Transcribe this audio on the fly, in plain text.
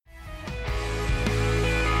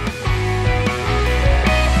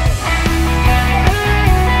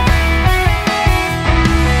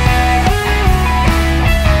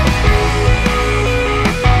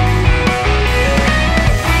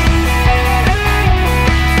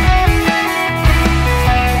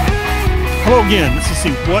Hello again. This is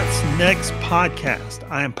the What's Next podcast.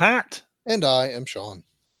 I am Pat. And I am Sean.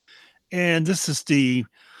 And this is the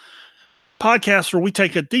podcast where we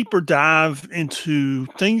take a deeper dive into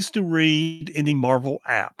things to read in the Marvel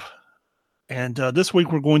app. And this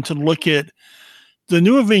week we're going to look at the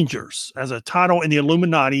New Avengers as a title in the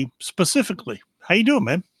Illuminati specifically. How you doing,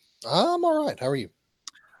 man? I'm all right. How are you?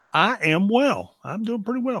 I am well. I'm doing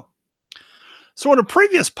pretty well. So in a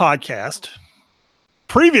previous podcast,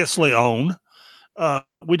 previously on,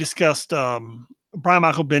 we discussed Brian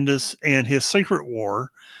Michael Bendis and his Secret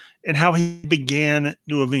War and how he began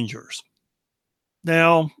New Avengers.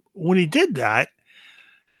 Now, when he did that,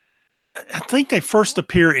 I think they first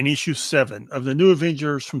appear in issue 7 of the New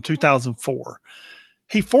Avengers from 2004.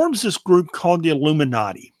 He forms this group called the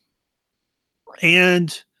Illuminati.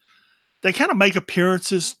 And they kind of make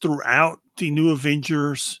appearances throughout the New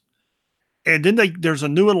Avengers. And then there's a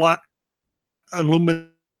new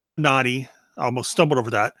Illuminati, I almost stumbled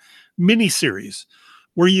over that, miniseries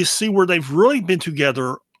where you see where they've really been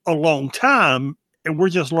together a long time and we're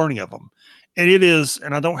just learning of them. And it is,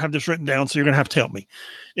 and I don't have this written down, so you're going to have to help me.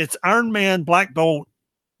 It's Iron Man, Black Bolt,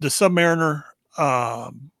 the Submariner,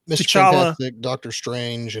 Mr. T'Challa, Fantastic, Doctor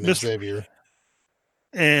Strange, and Xavier.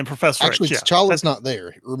 And Professor Actually, X. T'Challa's not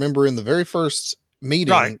there. Remember in the very first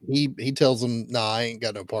meeting, right, he tells him, "Nah, I ain't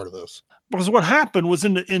got no part of this." Because what happened was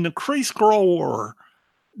in the Kree-Skrull War,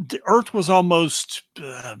 the Earth was almost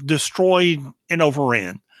destroyed and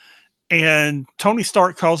overran. And Tony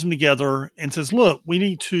Stark calls them together and says, look, we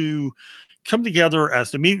need to come together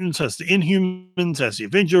as the mutants, as the Inhumans, as the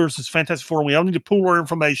Avengers, as Fantastic Four. We all need to pool our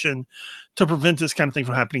information to prevent this kind of thing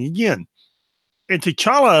from happening again. And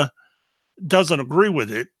T'Challa doesn't agree with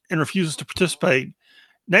it and refuses to participate.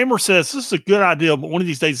 Namor says, this is a good idea, but one of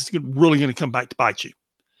these days it's really going to come back to bite you.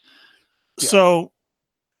 Yeah. So,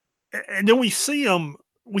 and then we see him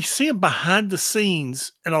behind the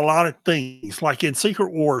scenes in a lot of things, like in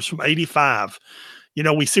Secret Wars from 85. You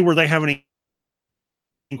know, we see where they have an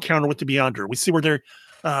encounter with the Beyonder. We see where they're,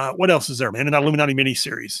 what else is there, man, in that Illuminati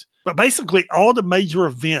miniseries. But basically, all the major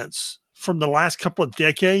events from the last couple of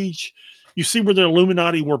decades, you see where the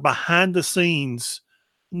Illuminati were behind the scenes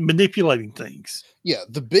manipulating things. Yeah,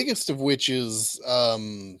 the biggest of which is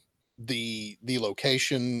the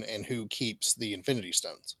location and who keeps the Infinity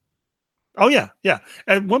Stones. Oh, yeah, yeah.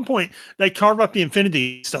 At one point, they carve up the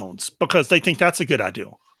Infinity Stones because they think that's a good idea.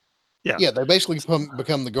 Yeah. Yeah, they basically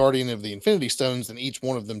become the guardian of the Infinity Stones, and each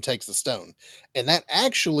one of them takes a stone. And that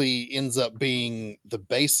actually ends up being the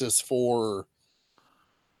basis for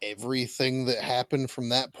everything that happened from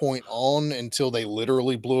that point on until they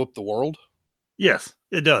literally blew up the world. Yes,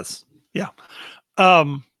 it does. Yeah.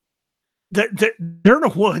 They're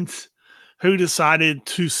the ones who decided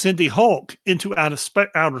to send the Hulk into outer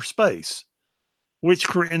space,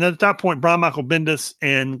 and at that point, Brian Michael Bendis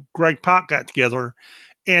and Greg Pak got together,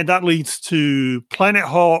 and that leads to Planet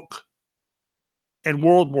Hulk and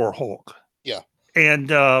World War Hulk. Yeah. And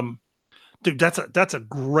dude, that's a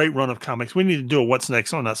great run of comics. We need to do a What's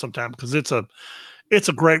Next on that sometime because it's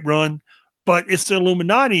a great run. But it's the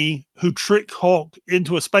Illuminati who trick Hulk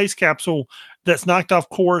into a space capsule that's knocked off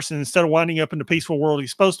course, and instead of winding up in the peaceful world he's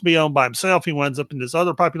supposed to be on by himself, he winds up in this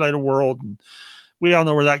other populated world, and we all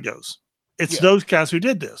know where that goes. It's those guys who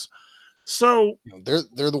did this. So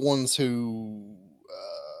they're the ones who,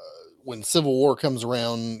 when Civil War comes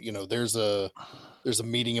around, there's a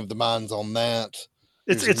meeting of the minds on that.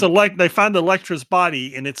 They find Elektra's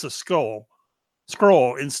body, and it's a scroll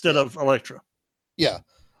instead of Elektra. Yeah.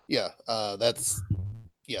 Yeah,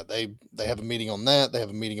 they have a meeting on that. They have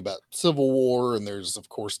a meeting about Civil War, and there's of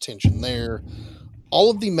course tension there.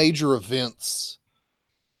 All of the major events.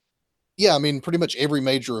 Yeah, I mean, pretty much every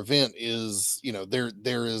major event is,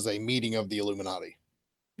 there is a meeting of the Illuminati.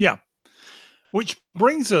 Yeah, which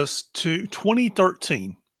brings us to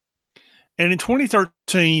 2013, and in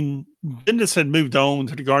 2013, Bendis had moved on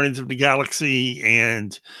to the Guardians of the Galaxy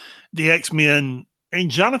and the X-Men,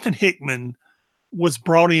 and Jonathan Hickman was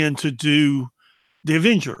brought in to do the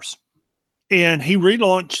Avengers. And he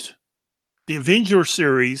relaunched the Avengers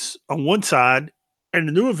series on one side and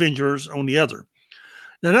the New Avengers on the other.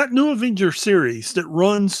 Now, that New Avengers series that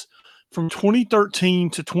runs from 2013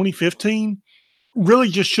 to 2015 really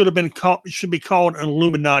just should be called an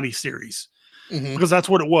Illuminati series, because that's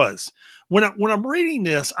what it was. When I'm reading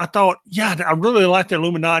this, I thought, yeah, I really like the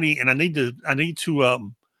Illuminati, and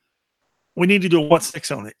we need to do a What's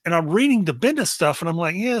Next on it. And I'm reading the Bendis stuff, and I'm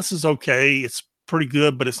like, yeah, this is okay. It's pretty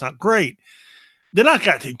good, but it's not great. Then I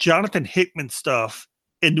got to Jonathan Hickman stuff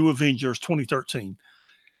in New Avengers 2013.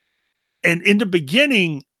 And in the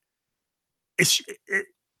beginning,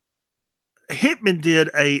 Hickman did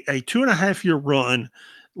a 2.5 year run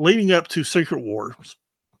leading up to Secret Wars,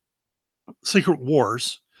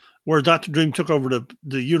 where Dr. Doom took over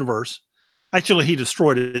the universe. Actually, he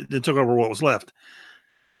destroyed it and took over what was left.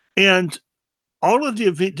 And all of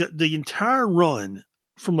the entire run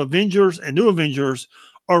from Avengers and New Avengers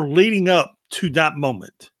are leading up to that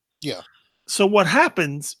moment. Yeah. So what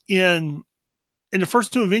happens in the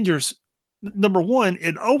first two Avengers, number one,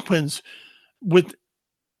 it opens with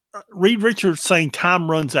Reed Richards saying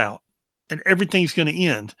time runs out and everything's going to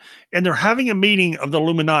end. And they're having a meeting of the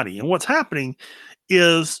Illuminati. And what's happening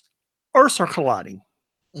is Earths are colliding.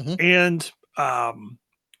 Mm-hmm. And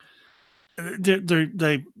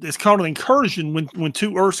it's called an incursion when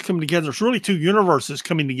two Earths come together. It's really two universes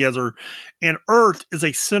coming together, and Earth is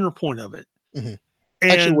a center point of it. Mm-hmm.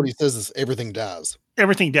 Actually, what he says is everything dies.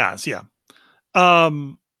 Everything dies, yeah.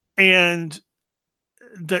 And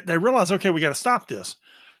they realize, okay, we got to stop this.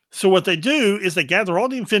 So what they do is they gather all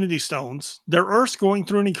the Infinity Stones. Their Earth's going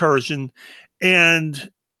through an incursion,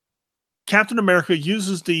 and Captain America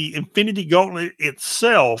uses the Infinity Gauntlet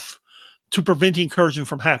itself to prevent the incursion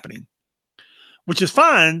from happening, which is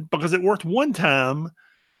fine because it worked one time,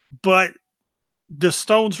 but the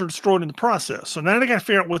stones are destroyed in the process. So now they got to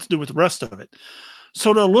figure out what to do with the rest of it.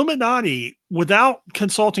 So the Illuminati, without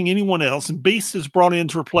consulting anyone else, and Beast is brought in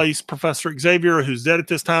to replace Professor Xavier, who's dead at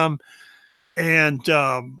this time. And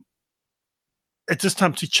at this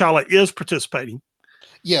time, T'Challa is participating.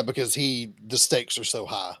 Yeah, because the stakes are so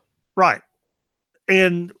high. Right.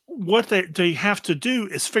 And what they have to do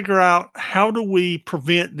is figure out, how do we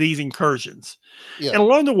prevent these incursions? Yeah. And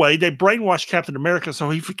along the way, they brainwash Captain America so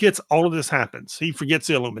he forgets all of this happens. He forgets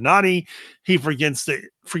the Illuminati. He forgets the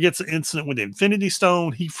incident with the Infinity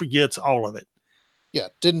Stone. He forgets all of it. Yeah,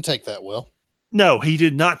 didn't take that well. No, he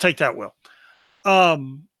did not take that well.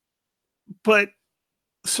 But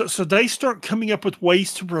so they start coming up with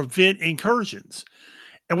ways to prevent incursions.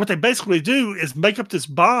 And what they basically do is make up this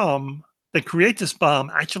bomb. They create this bomb,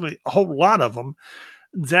 actually a whole lot of them,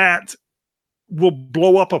 that will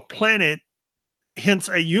blow up a planet, hence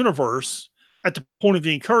a universe, at the point of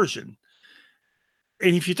the incursion.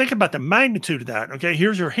 And if you think about the magnitude of that, okay,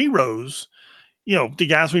 here's your heroes, the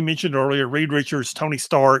guys we mentioned earlier, Reed Richards, Tony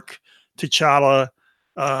Stark, T'Challa,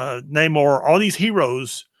 Namor, all these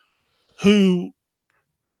heroes who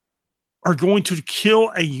are going to kill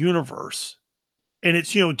a universe. And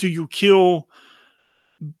it's, do you kill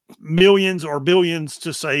millions or billions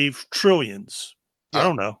to save trillions? Yeah. I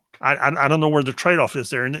don't know. I don't know where the trade-off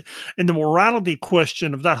is there. And the morality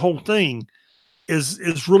question of that whole thing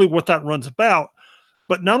is really what that runs about.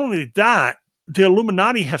 But not only that, the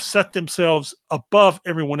Illuminati have set themselves above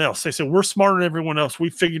everyone else. They said, we're smarter than everyone else.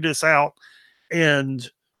 We figured this out, and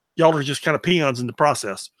y'all are just kind of peons in the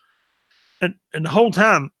process. And the whole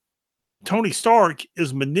time, Tony Stark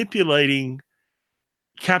is manipulating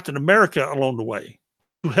Captain America along the way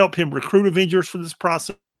to help him recruit Avengers for this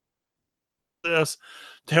process, to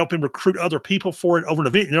help him recruit other people for it over an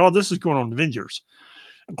event. All this is going on in Avengers.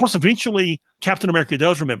 Of course, eventually Captain America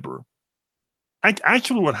does remember.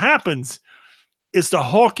 Actually, what happens is the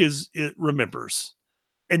Hulk it remembers.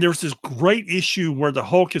 And there's this great issue where the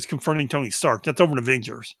Hulk is confronting Tony Stark. That's over in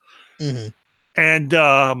Avengers. Mm-hmm.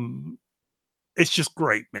 And it's just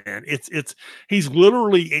great, man. He's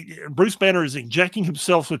literally, Bruce Banner is injecting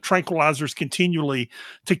himself with tranquilizers continually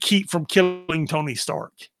to keep from killing Tony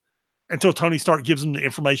Stark until Tony Stark gives him the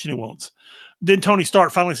information he wants. Then Tony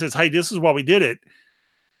Stark finally says, hey, this is why we did it.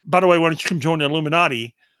 By the way, why don't you come join the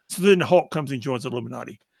Illuminati? So then the Hulk comes and joins the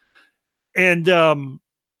Illuminati. And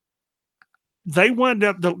they wind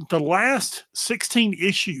up, the last 16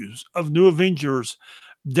 issues of New Avengers,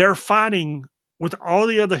 they're fighting with all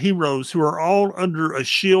the other heroes who are all under a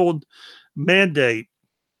SHIELD mandate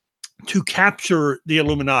to capture the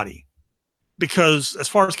Illuminati. Because as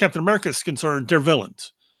far as Captain America is concerned, they're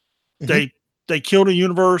villains. Mm-hmm. They killed a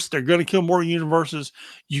universe. They're going to kill more universes.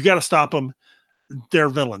 You got to stop them. They're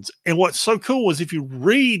villains. And what's so cool is if you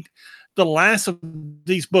read the last of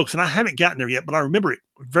these books, and I haven't gotten there yet, but I remember it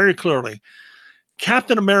very clearly.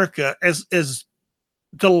 Captain America, as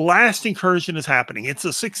the last incursion is happening. It's the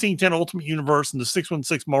 1610 Ultimate Universe and the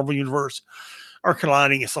 616 Marvel Universe are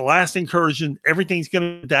colliding. It's the last incursion. Everything's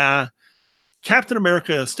going to die. Captain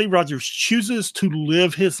America, Steve Rogers, chooses to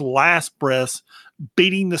live his last breaths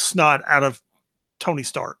beating the snot out of Tony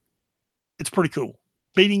Stark. It's pretty cool.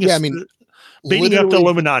 Beating up the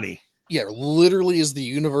Illuminati. Yeah, literally as the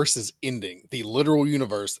universe is ending, the literal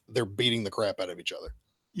universe, they're beating the crap out of each other.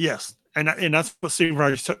 Yes. And that's what Steve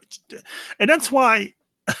Rogers took. And that's why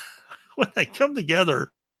when they come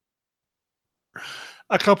together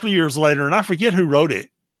a couple of years later, and I forget who wrote it,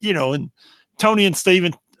 and Tony and Steve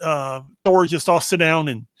and Thor just all sit down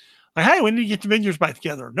and like, hey, we need to get the Avengers back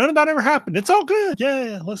together. None of that ever happened. It's all good.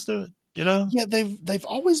 Yeah, let's do it. You know? Yeah, they've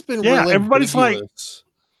always been Yeah, real everybody's like ambiguous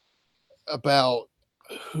about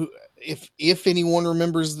who, if anyone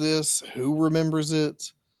remembers this, who remembers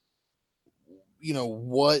it, you know,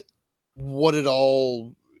 what it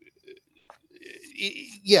all.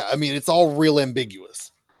 Yeah, I mean, it's all real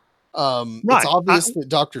ambiguous. It's right. obvious that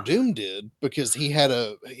Doctor Doom did because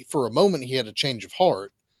for a moment he had a change of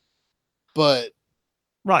heart, but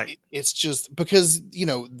Right. it's just because, you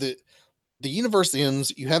know, the universe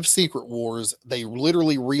ends, you have Secret Wars, they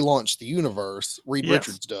literally relaunch the universe, Reed Yes.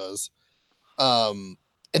 Richards does. And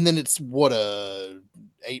then it's what, a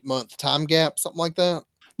 8-month time gap, something like that.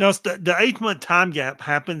 No, it's the 8-month time gap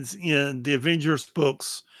happens in the Avengers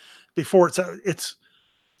books before it's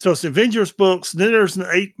so it's the Avengers books, then there's an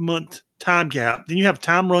 8-month time gap. Then you have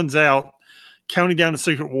time runs out, counting down to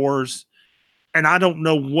Secret Wars. And I don't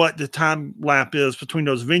know what the time lap is between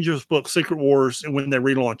those Avengers books, Secret Wars, and when they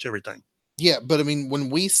relaunch everything. Yeah, but I mean, when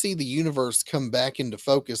we see the universe come back into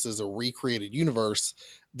focus as a recreated universe,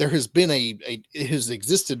 there has been it has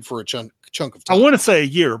existed for a chunk of time. I want to say a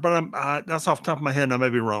year, but that's off the top of my head, and I may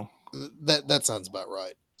be wrong. That sounds about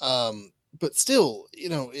right. But still, you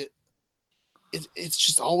know, it's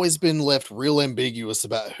just always been left real ambiguous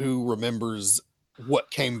about who remembers what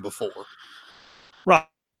came before. Right.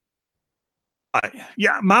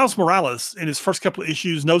 Yeah, Miles Morales in his first couple of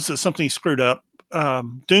issues knows that something screwed up.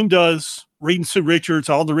 Doom does. Reed and Sue Richards,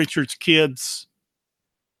 all the Richards kids.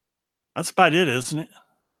 That's about it, isn't it?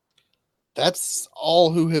 That's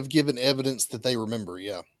all who have given evidence that they remember.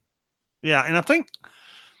 Yeah. Yeah, and I think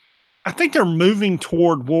they're moving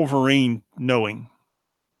toward Wolverine knowing.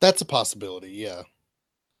 That's a possibility. Yeah.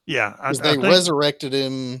 Yeah, they resurrected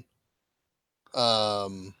him.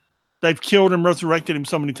 They've killed him, resurrected him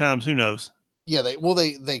so many times. Who knows? Yeah,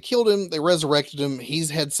 they killed him. They resurrected him. He's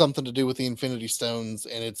had something to do with the Infinity Stones,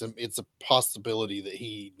 and it's a possibility that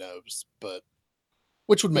he knows, but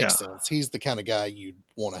which would make sense. He's the kind of guy you'd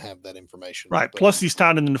want to have that information. Right. But, plus, he's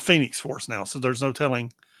tied into the Phoenix Force now, so there's no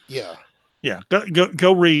telling. Yeah. Yeah.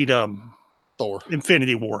 Go read Thor.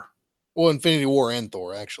 Infinity War. Well, Infinity War and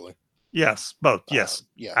Thor, actually. Yes, both. Yes.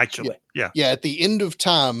 Yeah. Actually. Yeah. Yeah. At the end of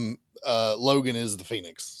time, Logan is the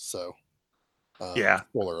Phoenix. So. Yeah.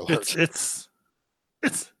 Spoiler alert. It's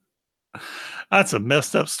that's a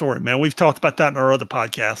messed up story, man. We've talked about that in our other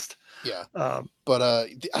podcast. Yeah. But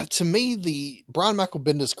to me, the Brian Michael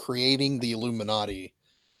Bendis creating the Illuminati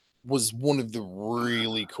was one of the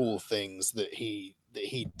really cool things that he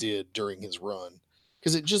did during his run,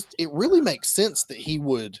 because it really makes sense that he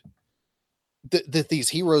would that these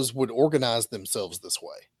heroes would organize themselves this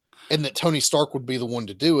way, and that Tony Stark would be the one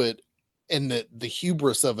to do it, and that the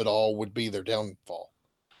hubris of it all would be their downfall.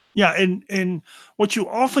 Yeah, and what you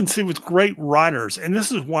often see with great writers, and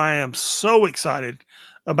this is why I'm so excited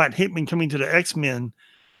about Hickman coming to the X-Men,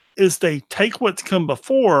 is they take what's come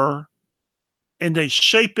before and they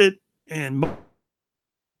shape it and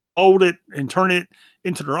mold it and turn it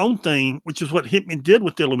into their own thing, which is what Hickman did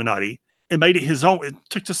with the Illuminati, and made it his own. It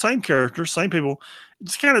took the same characters, same people,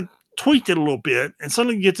 just kind of tweaked it a little bit, and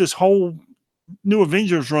suddenly you get this whole new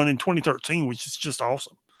Avengers run in 2013, which is just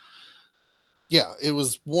awesome. Yeah, it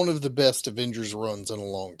was one of the best Avengers runs in a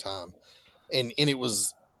long time. And it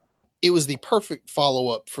was the perfect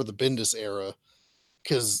follow-up for the Bendis era,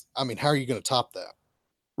 because I mean, how are you going to top that?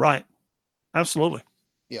 Right. Absolutely.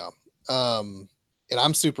 Yeah. And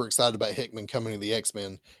I'm super excited about Hickman coming to the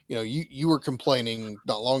X-Men. You know, you were complaining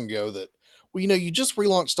not long ago that, well, you know, you just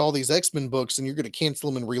relaunched all these X-Men books and you're going to cancel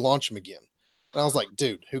them and relaunch them again. And I was like,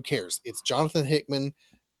 dude, who cares? It's Jonathan Hickman.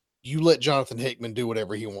 You let Jonathan Hickman do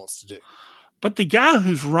whatever he wants to do. But the guy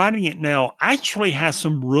who's writing it now actually has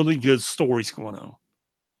some really good stories going on.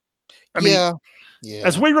 I mean,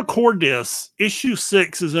 as we record this, issue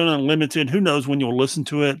 6 is in Unlimited. Who knows when you'll listen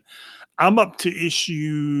to it? I'm up to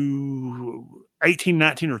issue 18,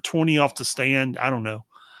 19, or 20 off the stand. I don't know.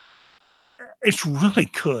 It's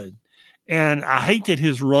really good. And I hate that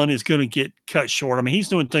his run is going to get cut short. I mean, he's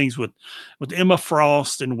doing things with Emma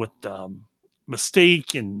Frost and with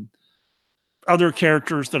Mystique and other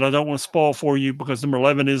characters that I don't want to spoil for you because number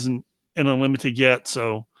 11 isn't in Unlimited yet.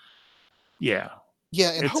 So, yeah.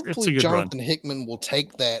 Yeah, and hopefully Jonathan Hickman will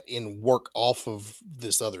take that and work off of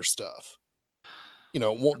this other stuff. You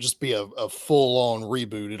know, it won't just be a full-on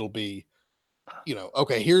reboot. It'll be, you know,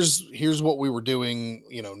 okay, here's what we were doing,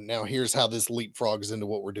 you know, now here's how this leapfrogs into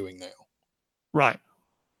what we're doing now. Right.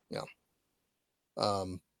 Yeah.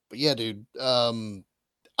 But yeah, dude,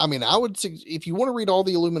 I mean, I would, if you want to read all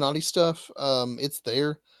the Illuminati stuff, it's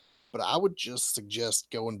there. but I would just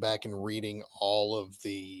suggest going back and reading all of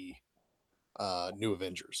the New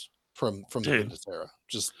Avengers from the Dude. Bendis era.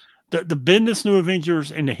 Just The Bendis New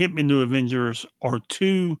Avengers and the Hickman New Avengers are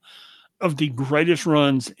two of the greatest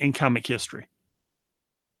runs in comic history.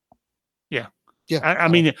 Yeah. yeah. I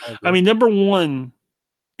mean, agree. number one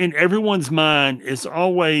in everyone's mind is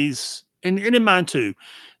always, and in mine too,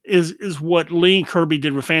 is what Lee and Kirby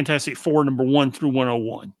did with Fantastic Four number 1 through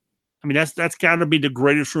 101. I mean, that's got to be the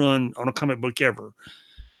greatest run on a comic book ever.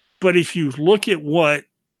 But if you look at what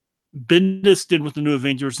Bendis did with the New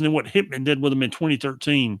Avengers and then what Hickman did with them in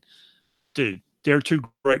 2013, dude, they're two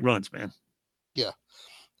great runs, man. Yeah.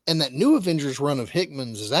 And that New Avengers run of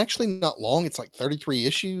Hickman's is actually not long. It's like 33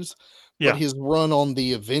 issues. Yeah. But his run on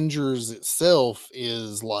the Avengers itself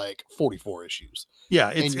is like 44 issues.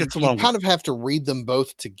 Yeah, it's you long. kind of have to read them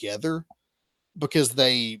both together because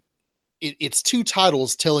it's two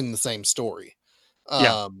titles telling the same story.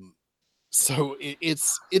 Yeah. So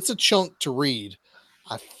it's a chunk to read.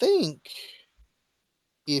 I think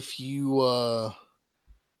if you I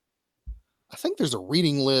think there's a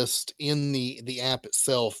reading list in the app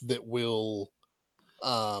itself that will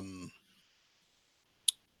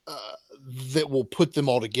put them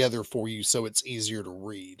all together for you so it's easier to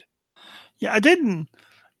read. Yeah,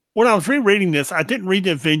 when I was rereading this, I didn't read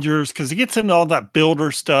the Avengers because it gets into all that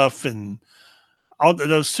builder stuff and all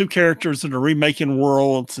those two characters that are remaking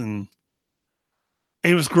worlds, and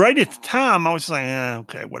it was great at the time. I was like,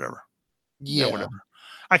 okay, whatever. Yeah, whatever.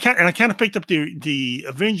 I kind of picked up the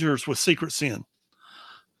Avengers with Secret Sin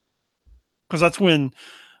because that's when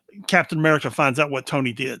Captain America finds out what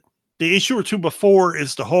Tony did. The issue or two before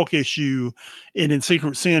is the Hulk issue, and in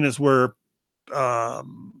Secret Sin is where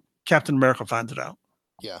Captain America finds it out.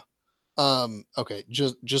 Yeah. Okay.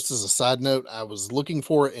 Just as a side note, I was looking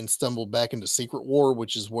for it and stumbled back into Secret War,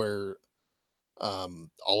 which is where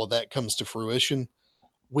all of that comes to fruition.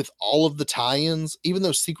 With all of the tie-ins, even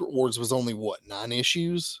though Secret Wars was only 9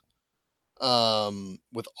 issues,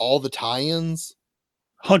 with all the tie-ins,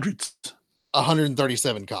 hundreds,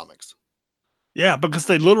 137 comics. Yeah, because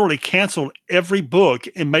they literally canceled every book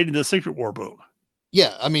and made it a Secret War book.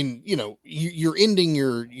 Yeah, I mean, you're ending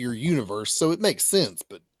your universe, so it makes sense,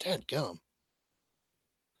 but dadgum.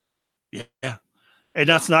 Yeah. And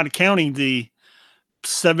that's not counting the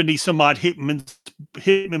 70 some odd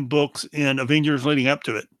Hitman books and Avengers leading up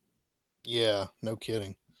to it. Yeah, no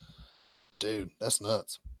kidding. Dude, that's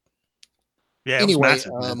nuts. Yeah. Anyway,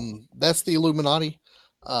 that's the Illuminati.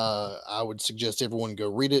 I would suggest everyone go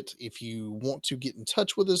read it. If you want to get in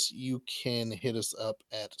touch with us, you can hit us up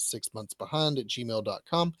at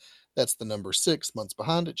 6monthsbehind@gmail.com. That's the number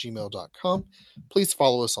 6monthsbehind@gmail.com. Please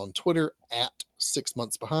follow us on Twitter at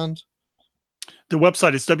 6monthsbehind. The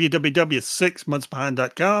website is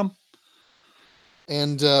www.6monthsbehind.com.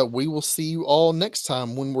 And we will see you all next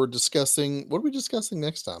time when we're discussing, what are we discussing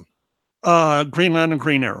next time? Green Lantern and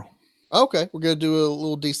Green Arrow. Okay, we're going to do a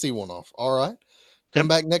little DC one off. All right. Come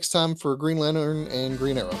back next time for Green Lantern and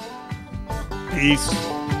Green Arrow.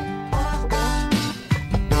 Peace.